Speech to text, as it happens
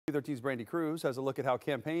13's Brandy Cruz has a look at how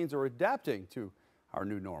campaigns are adapting to our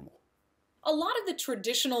new normal. A lot of the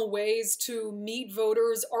traditional ways to meet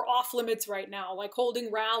voters are off limits right now, like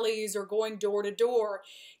holding rallies or going door to door.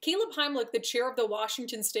 Caleb Heimlich, the chair of the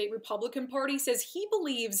Washington State Republican Party, says he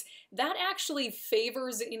believes that actually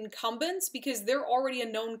favors incumbents because they're already a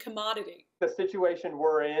known commodity. The situation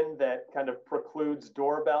we're in that kind of precludes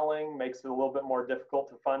doorbelling, makes it a little bit more difficult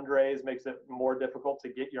to fundraise, makes it more difficult to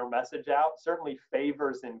get your message out, certainly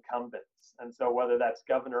favors incumbents. And so whether that's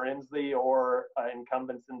Governor Inslee or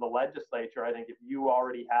incumbents in the legislature, I think if you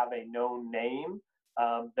already have a known name,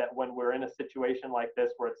 that when we're in a situation like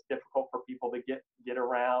this where it's difficult for people to get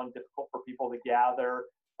around, difficult for people to gather,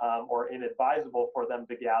 or inadvisable for them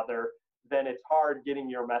to gather, then it's hard getting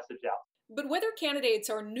your message out. But whether candidates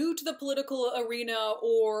are new to the political arena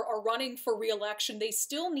or are running for re-election, they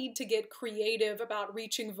still need to get creative about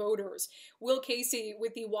reaching voters. Will Casey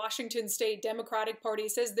with the Washington State Democratic Party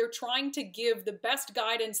says they're trying to give the best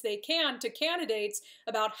guidance they can to candidates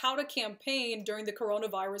about how to campaign during the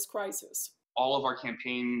coronavirus crisis. All of our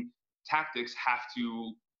campaign tactics have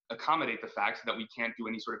to accommodate the fact that we can't do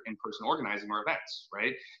any sort of in-person organizing or events,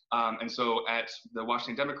 right? And so at the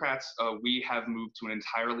Washington Democrats, we have moved to an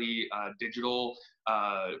entirely digital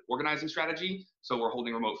organizing strategy. So we're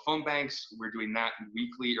holding remote phone banks. We're doing that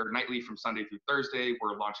weekly or nightly from Sunday through Thursday.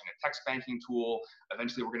 We're launching a text banking tool.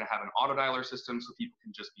 Eventually, we're going to have an auto dialer system so people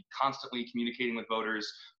can just be constantly communicating with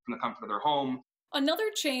voters from the comfort of their home. Another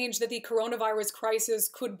change that the coronavirus crisis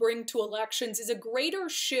could bring to elections is a greater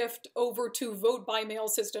shift over to vote-by-mail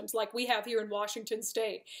systems like we have here in Washington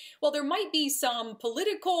state. While there might be some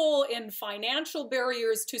political and financial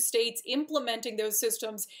barriers to states implementing those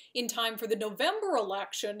systems in time for the November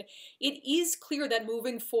election, it is clear that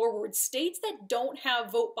moving forward, states that don't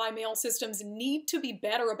have vote-by-mail systems need to be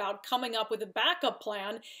better about coming up with a backup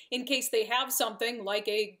plan in case they have something like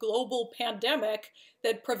a global pandemic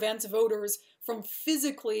that prevents voters from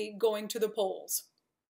physically going to the polls.